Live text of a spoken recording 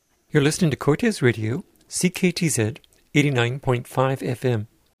You're listening to Cortez Radio, CKTZ 89.5 FM.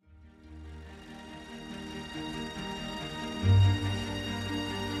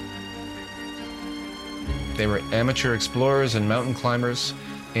 They were amateur explorers and mountain climbers,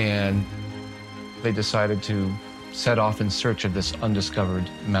 and they decided to set off in search of this undiscovered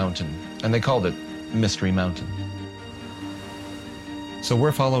mountain, and they called it Mystery Mountain. So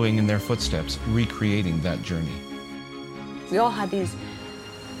we're following in their footsteps, recreating that journey. We all had these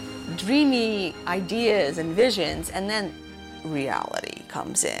dreamy ideas and visions, and then reality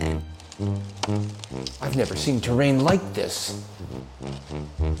comes in. I've never seen terrain like this.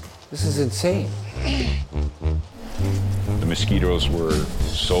 This is insane. The mosquitoes were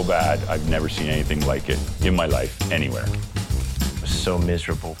so bad, I've never seen anything like it in my life, anywhere. It was so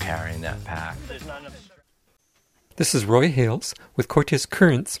miserable carrying that pack. This is Roy Hales with Cortez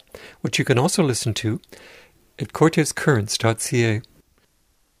Currents, which you can also listen to at cortezcurrents.ca.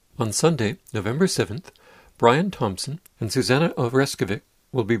 On Sunday, November 7th, Brian Thompson and Susanna Ovreskovic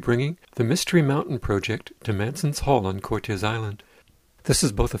will be bringing the Mystery Mountain Project to Manson's Hall on Cortez Island. This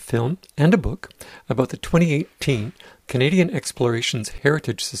is both a film and a book about the 2018 Canadian Explorations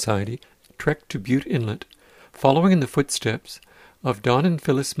Heritage Society Trek to Butte Inlet, following in the footsteps of Don and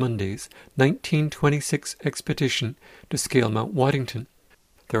Phyllis Munday's 1926 expedition to scale Mount Waddington.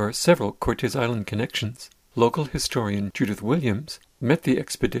 There are several Cortez Island connections. Local historian Judith Williams met the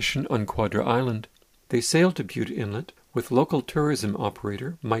expedition on Quadra Island. They sailed to Butte Inlet with local tourism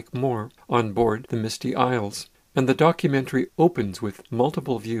operator Mike Moore on board the Misty Isles, and the documentary opens with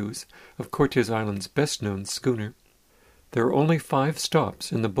multiple views of Cortez Island's best-known schooner. There are only 5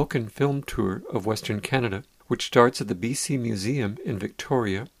 stops in the book and film tour of Western Canada, which starts at the BC Museum in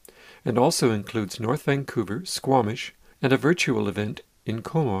Victoria, and also includes North Vancouver, Squamish, and a virtual event in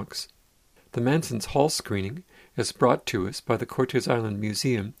Comox. The Manson's Hall screening is brought to us by the Cortez Island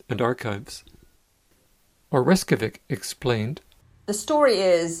Museum and Archives. Oreskovic explained, The story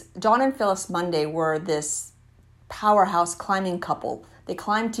is Don and Phyllis Munday were this powerhouse climbing couple. They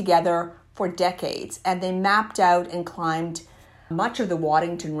climbed together for decades, and they mapped out and climbed much of the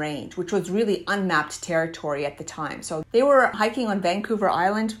Waddington Range, which was really unmapped territory at the time. So they were hiking on Vancouver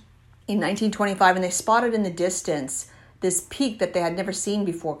Island in 1925, and they spotted in the distance this peak that they had never seen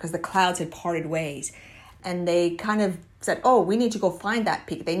before because the clouds had parted ways. And they kind of said, oh, we need to go find that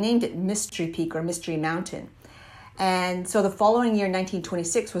peak. They named it Mystery Peak or Mystery Mountain. And so the following year,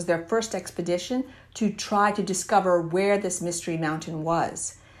 1926, was their first expedition to try to discover where this Mystery Mountain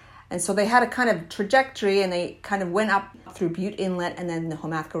was. And so they had a kind of trajectory, and they kind of went up through Butte Inlet and then the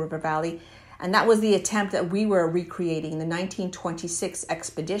Homathko River Valley. And that was the attempt that we were recreating, the 1926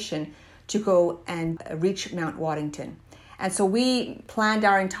 expedition to go and reach Mount Waddington. And so we planned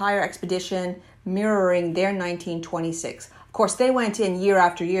our entire expedition mirroring their 1926. Of course, they went in year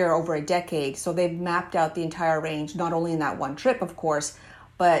after year over a decade, so they've mapped out the entire range, not only in that one trip, of course,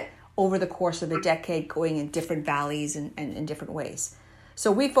 but over the course of a decade, going in different valleys and in different ways.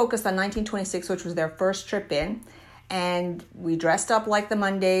 So we focused on 1926, which was their first trip in, and we dressed up like the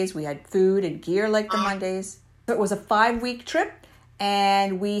Mundays. We had food and gear like the Mundays. So it was a 5-week trip,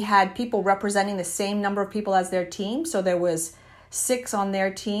 and we had people representing the same number of people as their team. So there was 6 on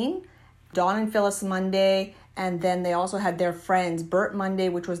their team, Don and Phyllis Munday, and then they also had their friends, Bert Munday,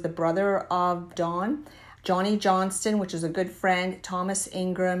 which was the brother of Don, Johnny Johnston, which is a good friend, Thomas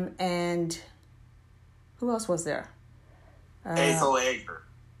Ingram, and who else was there? Ethel Ager.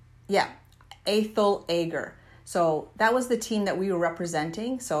 Yeah, Ethel Ager. So that was the team that we were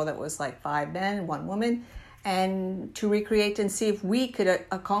representing. So that was like 5 men and 1 woman, and to recreate and see if we could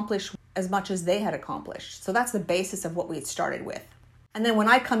accomplish as much as they had accomplished. So that's the basis of what we had started with. And then when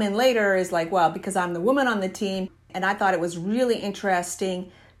I come in later is like, well, because I'm the woman on the team, and I thought it was really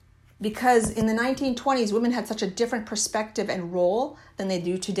interesting because in the 1920s, women had such a different perspective and role than they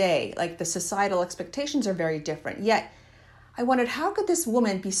do today. Like the societal expectations are very different. Yet I wondered, how could this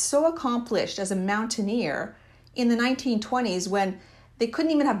woman be so accomplished as a mountaineer in the 1920s when they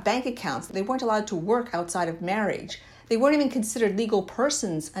couldn't even have bank accounts? They weren't allowed to work outside of marriage. They weren't even considered legal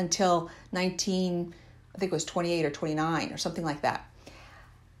persons until 28 or 29 or something like that.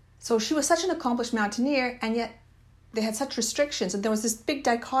 So she was such an accomplished mountaineer, and yet they had such restrictions, and there was this big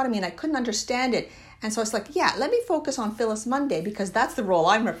dichotomy, and I couldn't understand it. And so I was like, yeah, let me focus on Phyllis Munday, because that's the role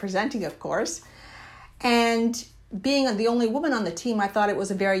I'm representing, of course. And being the only woman on the team, I thought it was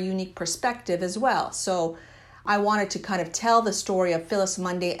a very unique perspective as well. So I wanted to kind of tell the story of Phyllis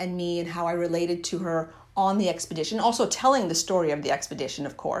Munday and me and how I related to her on the expedition, also telling the story of the expedition,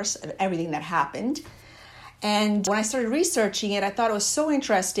 of course, of everything that happened. And when I started researching it, I thought it was so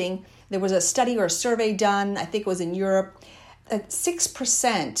interesting. There was a study or a survey done, I think it was in Europe, that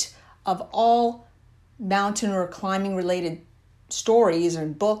 6% of all mountain or climbing related stories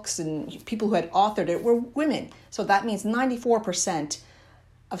and books and people who had authored it were women. So that means 94%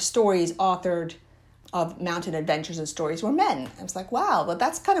 of stories authored of mountain adventures and stories were men. I was like, wow, but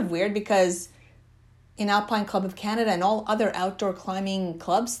that's kind of weird because in Alpine Club of Canada and all other outdoor climbing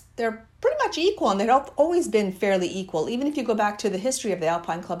clubs, they're pretty much equal, and they've always been fairly equal. Even if you go back to the history of the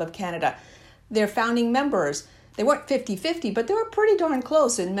Alpine Club of Canada, their founding members, they weren't 50-50, but they were pretty darn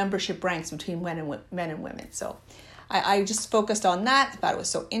close in membership ranks between men and women. So I just focused on that. I thought it was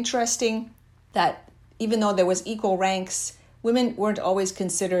so interesting that even though there was equal ranks, women weren't always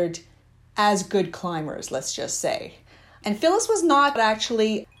considered as good climbers, let's just say. And Phyllis was not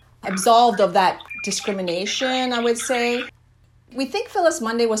actually absolved of that discrimination, I would say. We think Phyllis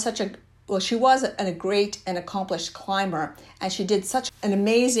Munday was she was a great and accomplished climber, and she did such an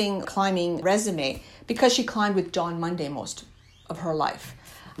amazing climbing resume because she climbed with Don Munday most of her life.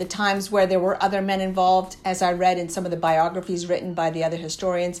 The times where there were other men involved, as I read in some of the biographies written by the other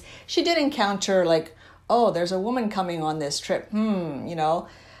historians, she did encounter like, oh, there's a woman coming on this trip,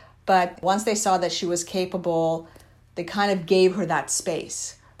 But once they saw that she was capable, they kind of gave her that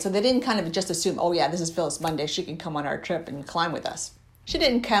space. So they didn't kind of just assume, oh yeah, this is Phyllis Munday, she can come on our trip and climb with us. She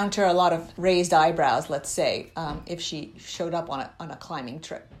didn't encounter a lot of raised eyebrows, let's say, if she showed up on a climbing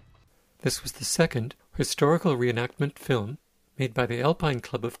trip. This was the second historical reenactment film made by the Alpine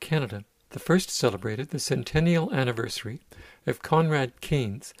Club of Canada. The first celebrated the centennial anniversary of Conrad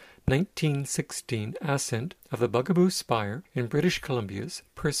Kane's 1916 ascent of the Bugaboo Spire in British Columbia's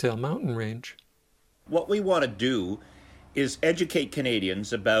Purcell mountain range. What we want to do is educate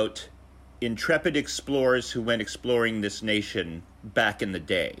Canadians about intrepid explorers who went exploring this nation back in the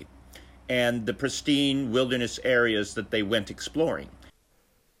day and the pristine wilderness areas that they went exploring.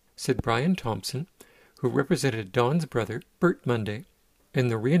 Said Brian Thompson, who represented Don's brother, Bert Munday, in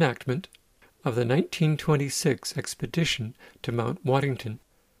the reenactment of the 1926 expedition to Mount Waddington.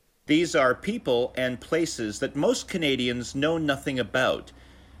 These are people and places that most Canadians know nothing about,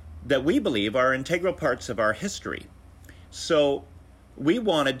 that we believe are integral parts of our history. So we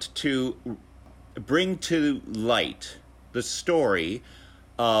wanted to bring to light the story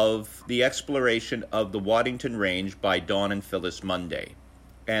of the exploration of the Waddington Range by Don and Phyllis Munday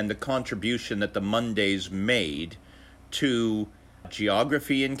and the contribution that the Mundays made to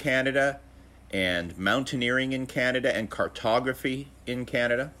geography in Canada and mountaineering in Canada and cartography in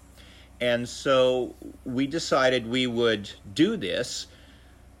Canada. And so we decided we would do this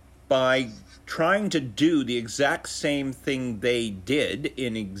by trying to do the exact same thing they did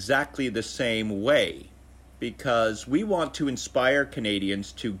in exactly the same way, because we want to inspire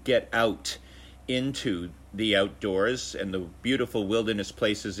Canadians to get out into the outdoors and the beautiful wilderness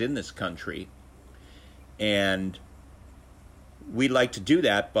places in this country. And we like to do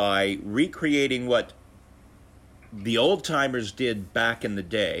that by recreating what the old-timers did back in the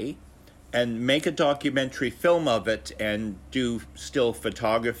day and make a documentary film of it and do still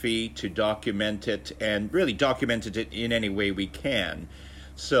photography to document it and really documented it in any way we can.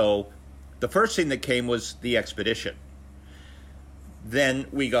 So the first thing that came was the expedition. Then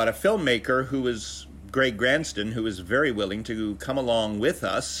we got a filmmaker who was Greg Granston, who was very willing to come along with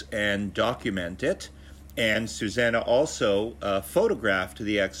us and document it. And Susanna also photographed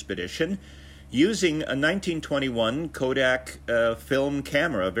the expedition using a 1921 Kodak film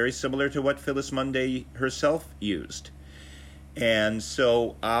camera, very similar to what Phyllis Munday herself used. And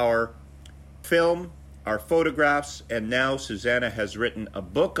so our film, our photographs, and now Susanna has written a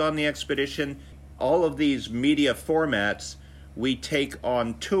book on the expedition. All of these media formats we take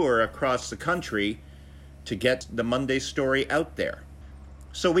on tour across the country to get the Munday story out there.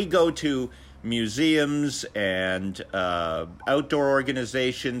 So we go to museums and outdoor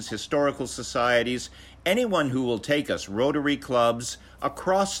organizations, historical societies, anyone who will take us, Rotary clubs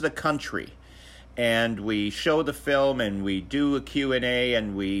across the country. And we show the film and we do a Q&A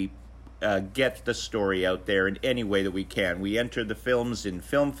and we get the story out there in any way that we can. We enter the films in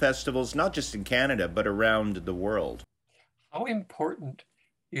film festivals, not just in Canada, but around the world. How important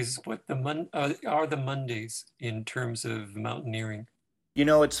is what are the Mundays in terms of mountaineering? You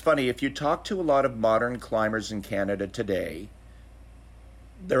know, it's funny, if you talk to a lot of modern climbers in Canada today,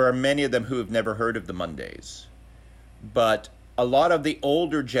 there are many of them who have never heard of the Mundays. But a lot of the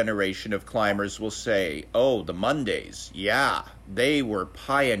older generation of climbers will say, oh, the Mundays, yeah, they were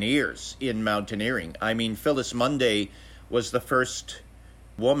pioneers in mountaineering. I mean, Phyllis Munday was the first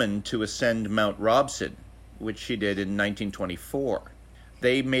woman to ascend Mount Robson, which she did in 1924.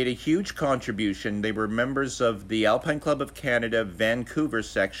 They made a huge contribution. They were members of the Alpine Club of Canada, Vancouver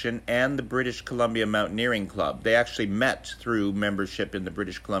section, and the British Columbia Mountaineering Club. They actually met through membership in the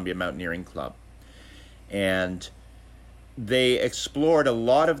British Columbia Mountaineering Club. And they explored a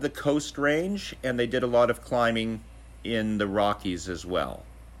lot of the Coast Range, and they did a lot of climbing in the Rockies as well.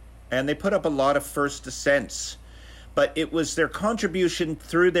 And they put up a lot of first ascents. But it was their contribution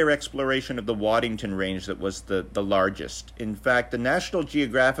through their exploration of the Waddington Range that was the largest. In fact, the National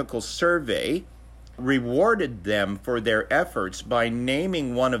Geographical Survey rewarded them for their efforts by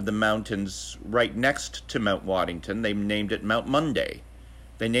naming one of the mountains right next to Mount Waddington. They named it Mount Monday.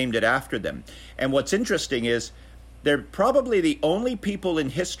 They named it after them. And what's interesting is they're probably the only people in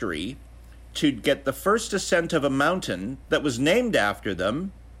history to get the first ascent of a mountain that was named after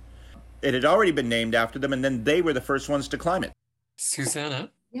them. It had already been named after them, and then they were the first ones to climb it. Susanna,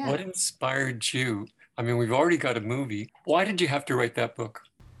 Yeah. what inspired you? I mean, we've already got a movie. Why did you have to write that book?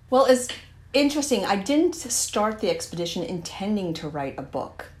 Well, it's interesting. I didn't start the expedition intending to write a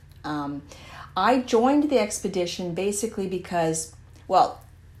book. I joined the expedition basically because, well,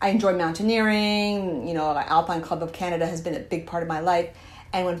 I enjoy mountaineering. You know, Alpine Club of Canada has been a big part of my life.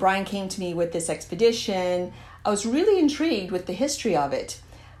 And when Brian came to me with this expedition, I was really intrigued with the history of it.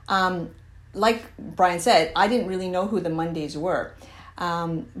 Like Brian said, I didn't really know who the Mondays were.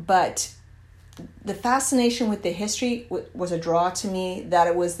 But the fascination with the history was a draw to me, that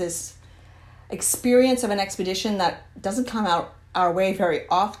it was this experience of an expedition that doesn't come out our way very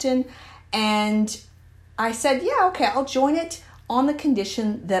often. And I said, yeah, okay, I'll join it on the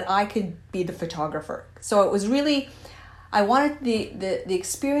condition that I could be the photographer. So it was really, I wanted the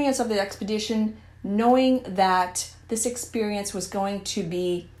experience of the expedition, knowing that this experience was going to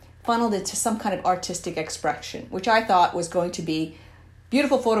be funneled into some kind of artistic expression, which I thought was going to be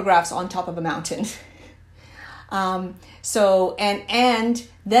beautiful photographs on top of a mountain. And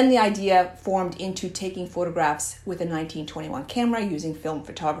then the idea formed into taking photographs with a 1921 camera using film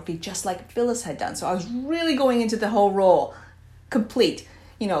photography, just like Phyllis had done. So I was really going into the whole role, complete,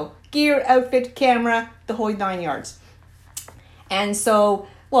 you know, gear, outfit, camera, the whole 9 yards. And so,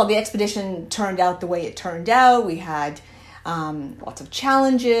 well, the expedition turned out the way it turned out. We had lots of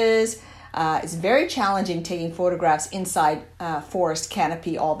challenges. It's very challenging taking photographs inside forest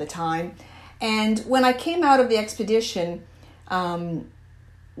canopy all the time. And when I came out of the expedition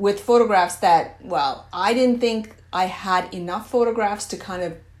with photographs that, well, I didn't think I had enough photographs to kind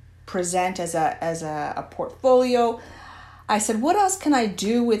of present as a portfolio, I said, what else can I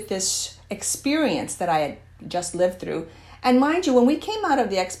do with this experience that I had just lived through? And mind you, when we came out of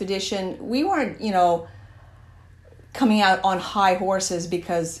the expedition, we weren't, you know, coming out on high horses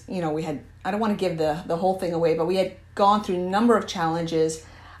because, you know, we had, I don't want to give the whole thing away, but we had gone through a number of challenges.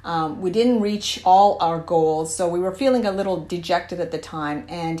 We didn't reach all our goals, so we were feeling a little dejected at the time,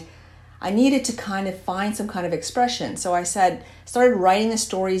 and I needed to kind of find some kind of expression. So I started writing the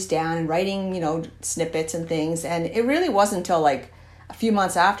stories down and writing, you know, snippets and things, and it really wasn't until like a few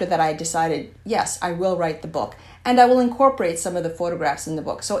months after that I decided, yes, I will write the book, and I will incorporate some of the photographs in the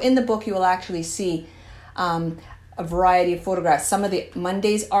book. So in the book, you will actually see a variety of photographs. Some of the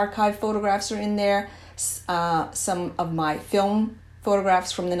Mondays archive photographs are in there. Some of my film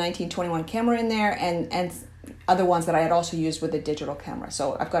photographs from the 1921 camera in there, and other ones that I had also used with a digital camera.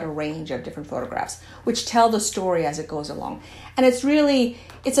 So I've got a range of different photographs which tell the story as it goes along. And it's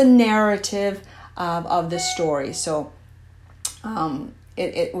a narrative of the story. So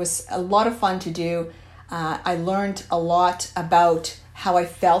it was a lot of fun to do. I learned a lot about how I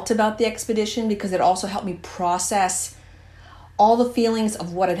felt about the expedition, because it also helped me process all the feelings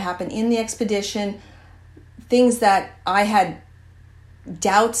of what had happened in the expedition, things that I had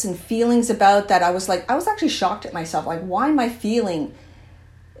doubts and feelings about, that I was actually shocked at myself. Like, why am I feeling,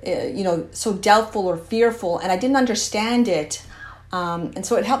 so doubtful or fearful? And I didn't understand it. And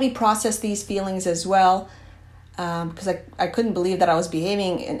so it helped me process these feelings as well. Because I couldn't believe that I was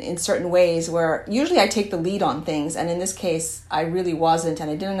behaving in certain ways where usually I take the lead on things. And in this case, I really wasn't,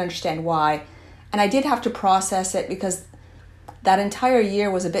 and I didn't understand why. And I did have to process it, because that entire year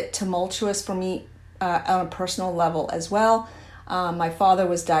was a bit tumultuous for me on a personal level as well. My father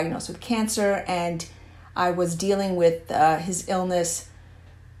was diagnosed with cancer, and I was dealing with his illness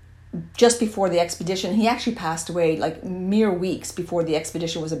just before the expedition. He actually passed away like mere weeks before the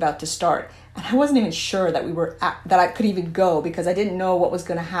expedition was about to start. And I wasn't even sure that that I could even go, because I didn't know what was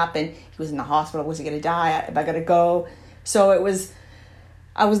going to happen. He was in the hospital. Was he going to die? Am I going to go? So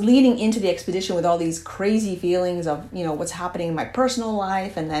I was leading into the expedition with all these crazy feelings of, you know, what's happening in my personal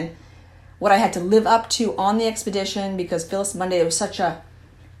life, and then what I had to live up to on the expedition, because Phyllis Monday was such a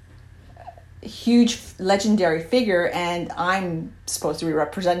huge legendary figure, and I'm supposed to be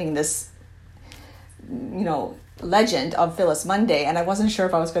representing this, legend of Phyllis Munday, and I wasn't sure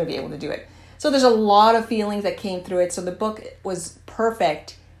if I was going to be able to do it. So there's a lot of feelings that came through it. So the book was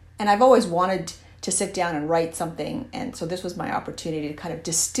perfect, and I've always wanted to sit down and write something, and so this was my opportunity to kind of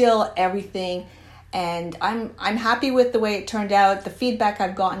distill everything. And I'm happy with the way it turned out. The feedback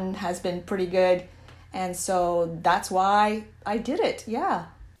I've gotten has been pretty good, and so that's why I did it. Yeah.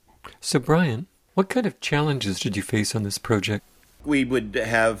 So Brian, what kind of challenges did you face on this project? We would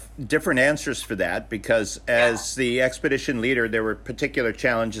have different answers for that because as the expedition leader, there were particular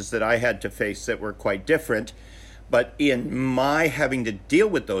challenges that I had to face that were quite different. But in my having to deal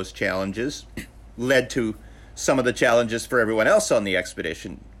with those challenges led to some of the challenges for everyone else on the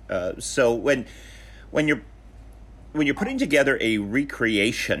expedition. So when you're putting together a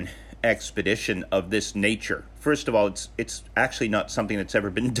recreation expedition of this nature, first of all, it's actually not something that's ever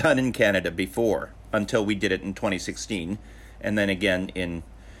been done in Canada before until we did it in 2016. And then again in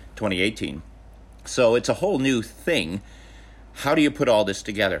 2018. So it's a whole new thing. How do you put all this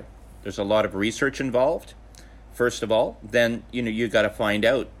together? There's a lot of research involved, first of all. Then, you got to find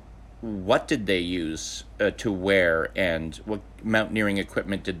out what did they use to wear and what mountaineering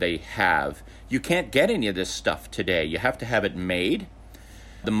equipment did they have. You can't get any of this stuff today. You have to have it made.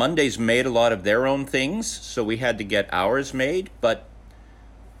 The Mundays made a lot of their own things, so we had to get ours made, but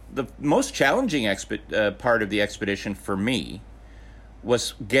the most challenging part of the expedition for me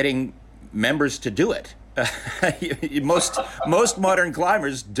was getting members to do it. Most modern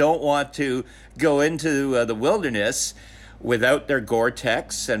climbers don't want to go into the wilderness without their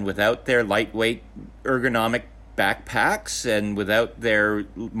Gore-Tex and without their lightweight ergonomic backpacks and without their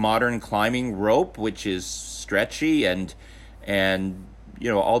modern climbing rope, which is stretchy and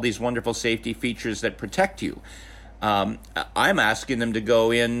all these wonderful safety features that protect you. I'm asking them to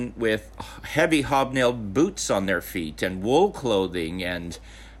go in with heavy hobnailed boots on their feet and wool clothing, and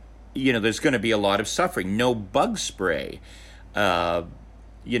there's going to be a lot of suffering. No bug spray. A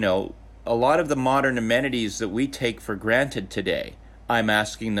lot of the modern amenities that we take for granted today, I'm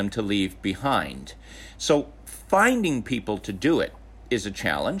asking them to leave behind. So finding people to do it is a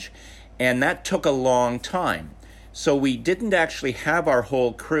challenge, and that took a long time. So we didn't actually have our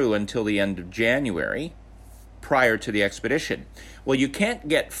whole crew until the end of January, prior to the expedition. Well, you can't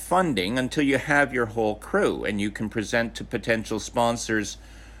get funding until you have your whole crew and you can present to potential sponsors,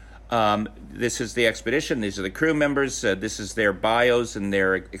 this is the expedition, these are the crew members, this is their bios and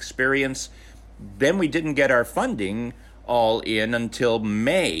their experience. Then we didn't get our funding all in until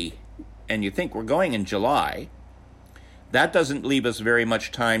May, and you think we're going in July. That doesn't leave us very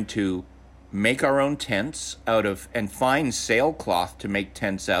much time to make our own tents and find sailcloth to make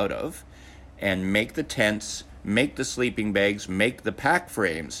tents out of, and make the tents, make the sleeping bags, make the pack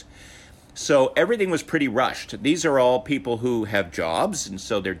frames. So everything was pretty rushed. These are all people who have jobs, and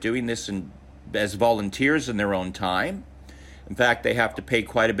so they're doing this as volunteers in their own time. In fact, they have to pay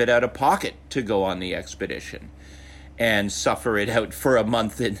quite a bit out of pocket to go on the expedition and suffer it out for a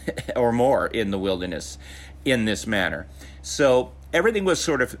month or more in the wilderness in this manner. So everything was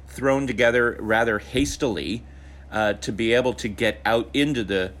sort of thrown together rather hastily to be able to get out into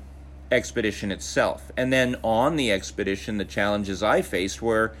the expedition itself. And then on the expedition, the challenges I faced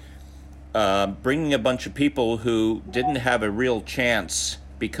were bringing a bunch of people who didn't have a real chance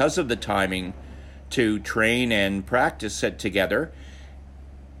because of the timing to train and practice it together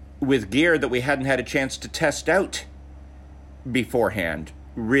with gear that we hadn't had a chance to test out beforehand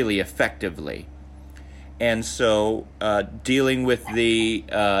really effectively. And so dealing with the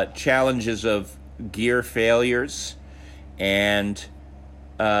challenges of gear failures and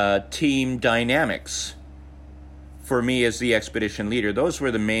team dynamics for me as the expedition leader, those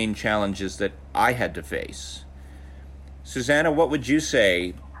were the main challenges that I had to face. Susanna, what would you say?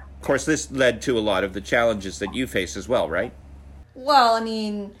 Of course, this led to a lot of the challenges that you face as well, right? Well, I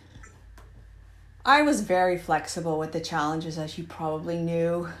mean, I was very flexible with the challenges, as you probably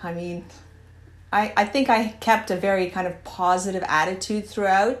knew. I mean, I think I kept a very kind of positive attitude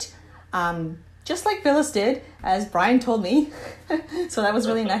throughout, just like Phyllis did, as Brian told me. So that was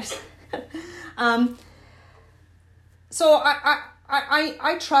really nice. So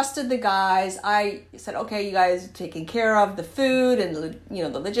I trusted the guys. I said, okay, you guys are taking care of the food and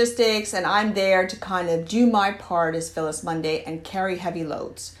the logistics, and I'm there to kind of do my part as Phyllis Munday and carry heavy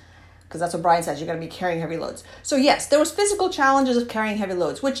loads. Because that's what Brian says, you're going to be carrying heavy loads. So yes, there was physical challenges of carrying heavy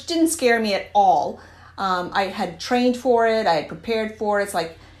loads, which didn't scare me at all. I had trained for it. I had prepared for it.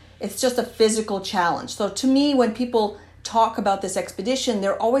 It's just a physical challenge. So to me, when people talk about this expedition,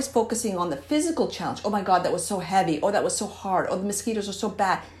 they're always focusing on the physical challenge. Oh my God, that was so heavy. Oh, that was so hard. Oh, the mosquitoes are so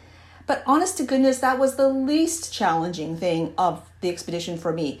bad. But honest to goodness, that was the least challenging thing of the expedition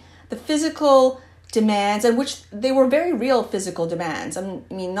for me. The physical demands, and which they were very real physical demands. I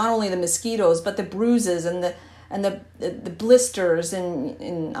mean, not only the mosquitoes, but the bruises and the blisters,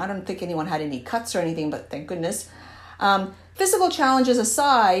 and I don't think anyone had any cuts or anything, but thank goodness. Physical challenges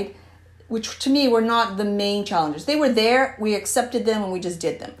aside, which to me were not the main challenges. They were there, we accepted them, and we just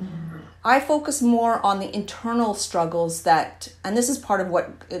did them. I focus more on the internal struggles that, and this is part of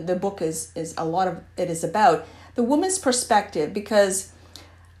what the book is a lot of it is about, the woman's perspective, because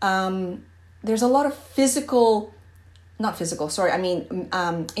there's a lot of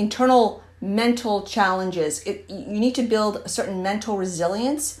internal mental challenges. You need to build a certain mental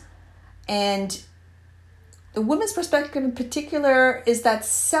resilience, and the woman's perspective in particular is that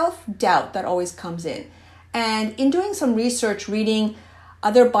self-doubt that always comes in. And in doing some research, reading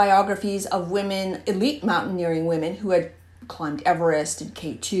other biographies of women, elite mountaineering women who had climbed Everest and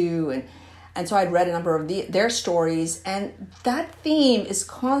K2, and so I'd read a number of their stories, and that theme is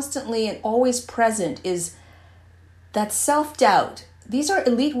constantly and always present, is that self-doubt. These are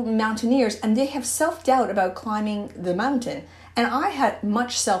elite mountaineers, and they have self-doubt about climbing the mountain. And I had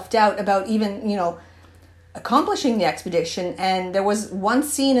much self-doubt about even, accomplishing the expedition. And there was one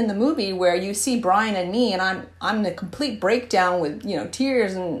scene in the movie where you see Brian and me, and I'm in a complete breakdown with,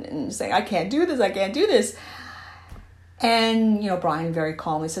 tears and saying, I can't do this. And, Brian very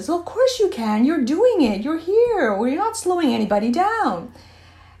calmly says, well, of course you can. You're doing it. You're here. Well, you're not slowing anybody down.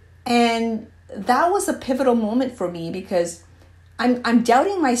 And that was a pivotal moment for me, because I'm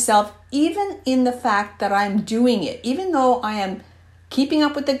doubting myself even in the fact that I'm doing it, even though I am keeping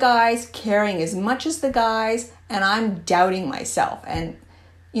up with the guys, carrying as much as the guys, and I'm doubting myself. And,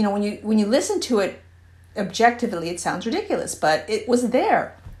 when you listen to it objectively, it sounds ridiculous, but it was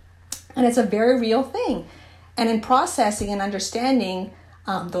there. And it's a very real thing. And in processing and understanding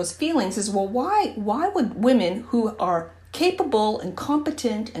those feelings is, well, why would women who are capable and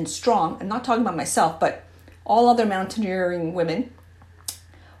competent and strong, I'm not talking about myself, but all other mountaineering women,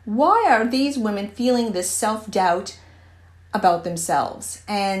 why are these women feeling this self-doubt about themselves?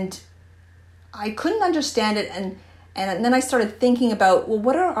 And I couldn't understand it, and then I started thinking about, well,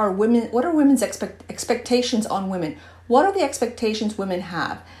 what are women's expectations on women? What are the expectations women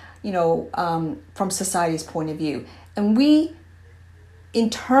have, from society's point of view? And we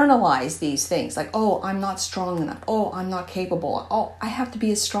internalize these things like, oh, I'm not strong enough. Oh, I'm not capable. Oh, I have to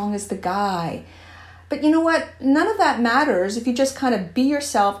be as strong as the guy. But you know what? None of that matters if you just kind of be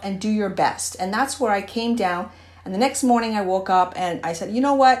yourself and do your best. And that's where I came down. And the next morning I woke up and I said, you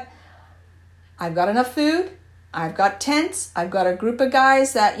know what? I've got enough food. I've got tents. I've got a group of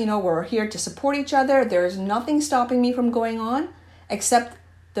guys that, we're here to support each other. There's nothing stopping me from going on except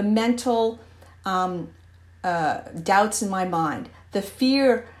the mental doubts in my mind, the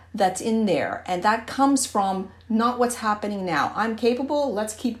fear that's in there. And that comes from not what's happening now. I'm capable,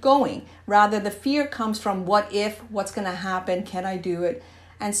 let's keep going. Rather, the fear comes from what if, what's going to happen, can I do it?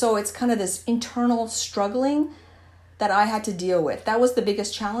 And so it's kind of this internal struggling that I had to deal with. That was the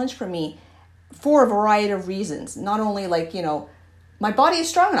biggest challenge for me for a variety of reasons. Not only my body is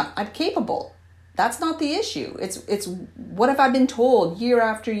strong enough, I'm capable. That's not the issue. It's what have I been told year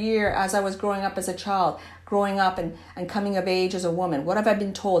after year as I was growing up as a child, growing up and coming of age as a woman? What have I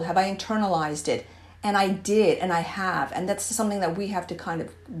been told? Have I internalized it? And I did, and I have. And that's something that we have to kind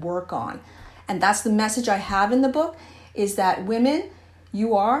of work on. And that's the message I have in the book, is that women,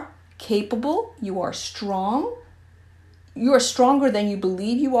 you are capable, you are strong, you are stronger than you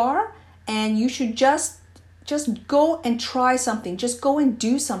believe you are, and you should just go and try something. Just go and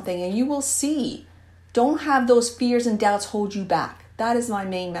do something, and you will see. Don't have those fears and doubts hold you back. That is my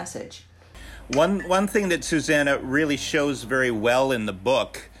main message. One thing that Susanna really shows very well in the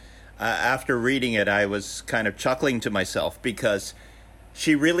book, after reading it, I was kind of chuckling to myself, because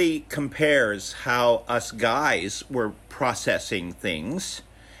she really compares how us guys were processing things.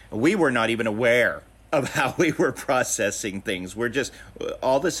 We were not even aware of how we were processing things. We're just,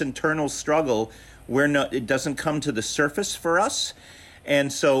 all this internal struggle, it doesn't come to the surface for us.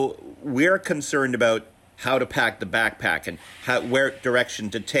 And so we're concerned about how to pack the backpack and where direction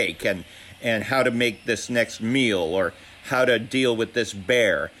to take and how to make this next meal or how to deal with this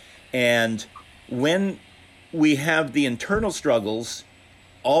bear. And when we have the internal struggles,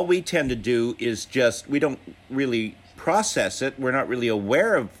 all we tend to do is we don't really process it. We're not really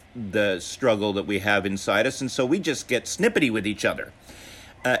aware of the struggle that we have inside us. And so we just get snippety with each other.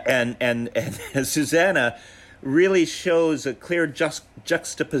 And Susanna really shows a clear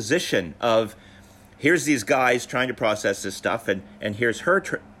juxtaposition of, here's these guys trying to process this stuff, and here's her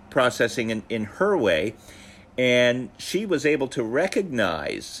processing in her way. And she was able to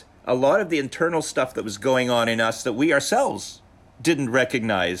recognize a lot of the internal stuff that was going on in us that we ourselves didn't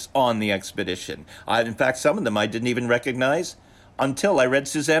recognize on the expedition. In fact, some of them I didn't even recognize until I read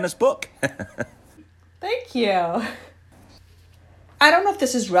Susanna's book. Thank you. I don't know if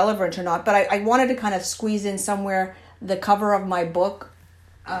this is relevant or not, but I wanted to kind of squeeze in somewhere the cover of my book,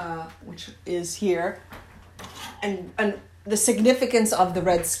 which is here, and the significance of the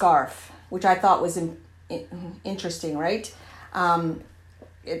red scarf, which I thought was interesting, right?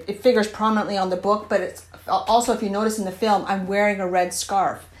 It figures prominently on the book, but it's also, if you notice in the film, I'm wearing a red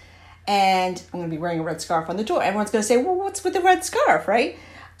scarf. And I'm going to be wearing a red scarf on the tour. Everyone's going to say, well, what's with the red scarf, right?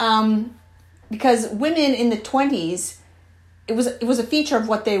 Because women in the 20s, it was a feature of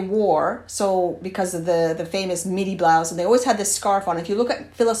what they wore. So because of the famous midi blouse, and they always had this scarf on. If you look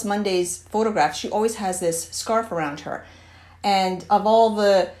at Phyllis Monday's photograph, she always has this scarf around her. And of all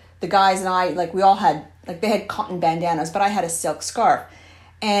the guys and I, like, we all had, like, they had cotton bandanas, but I had a silk scarf.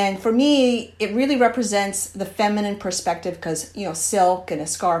 And for me, it really represents the feminine perspective because, you know, silk and a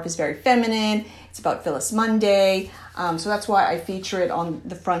scarf is very feminine. It's about Phyllis Monday. So that's why I feature it on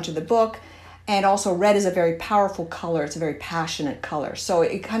the front of the book. And also red is a very powerful color. It's a very passionate color. So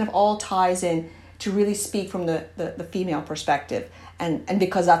it kind of all ties in to really speak from the female perspective. And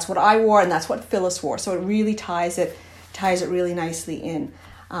because that's what I wore and that's what Phyllis wore. So it really ties it really nicely in.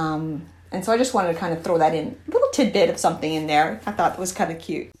 And so I just wanted to kind of throw that in, a little tidbit of something in there. I thought it was kind of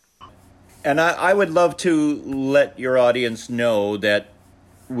cute. And I would love to let your audience know that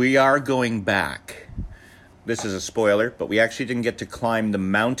we are going back. This is a spoiler, but we actually didn't get to climb the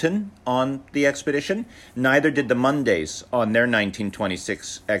mountain on the expedition. Neither did the Mondays on their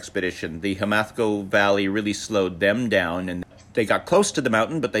 1926 expedition. The Hamathko Valley really slowed them down, and they got close to the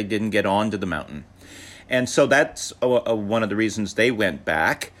mountain, but they didn't get onto the mountain. And so that's one of the reasons they went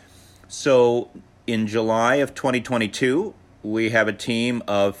back. So in July of 2022, we have a team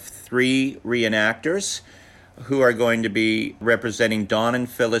of 3 reenactors who are going to be representing Don and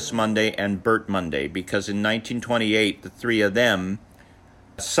Phyllis Monday and Bert Monday, because in 1928, the 3 of them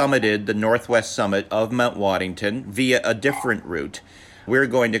summited the northwest summit of Mount Waddington via a different route. We're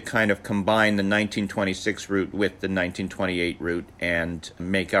going to kind of combine the 1926 route with the 1928 route and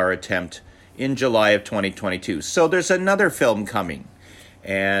make our attempt in July of 2022. So there's another film coming,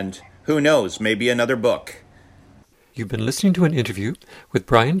 and who knows, maybe another book. You've been listening to an interview with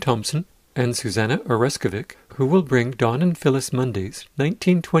Brian Thompson and Susanna Oreskovic, who will bring Don and Phyllis Monday's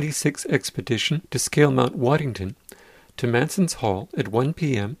 1926 expedition to scale Mount Waddington to Manson's Hall at 1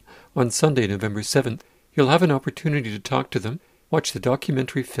 p.m. on Sunday, November 7th. You'll have an opportunity to talk to them, watch the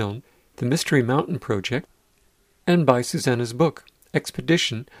documentary film, The Mystery Mountain Project, and buy Susanna's book,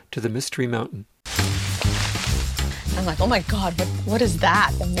 Expedition to the Mystery Mountain. I'm like, oh my God, what is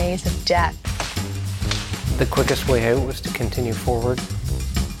that? The Maze of Death. The quickest way out was to continue forward.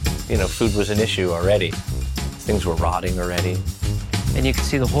 You know, food was an issue already. Things were rotting already. And you could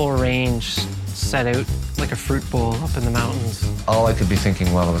see the whole range set out like a fruit bowl up in the mountains. All I could be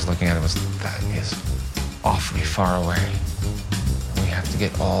thinking while I was looking at it was, that is awfully far away. We have to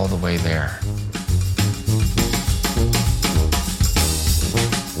get all the way there.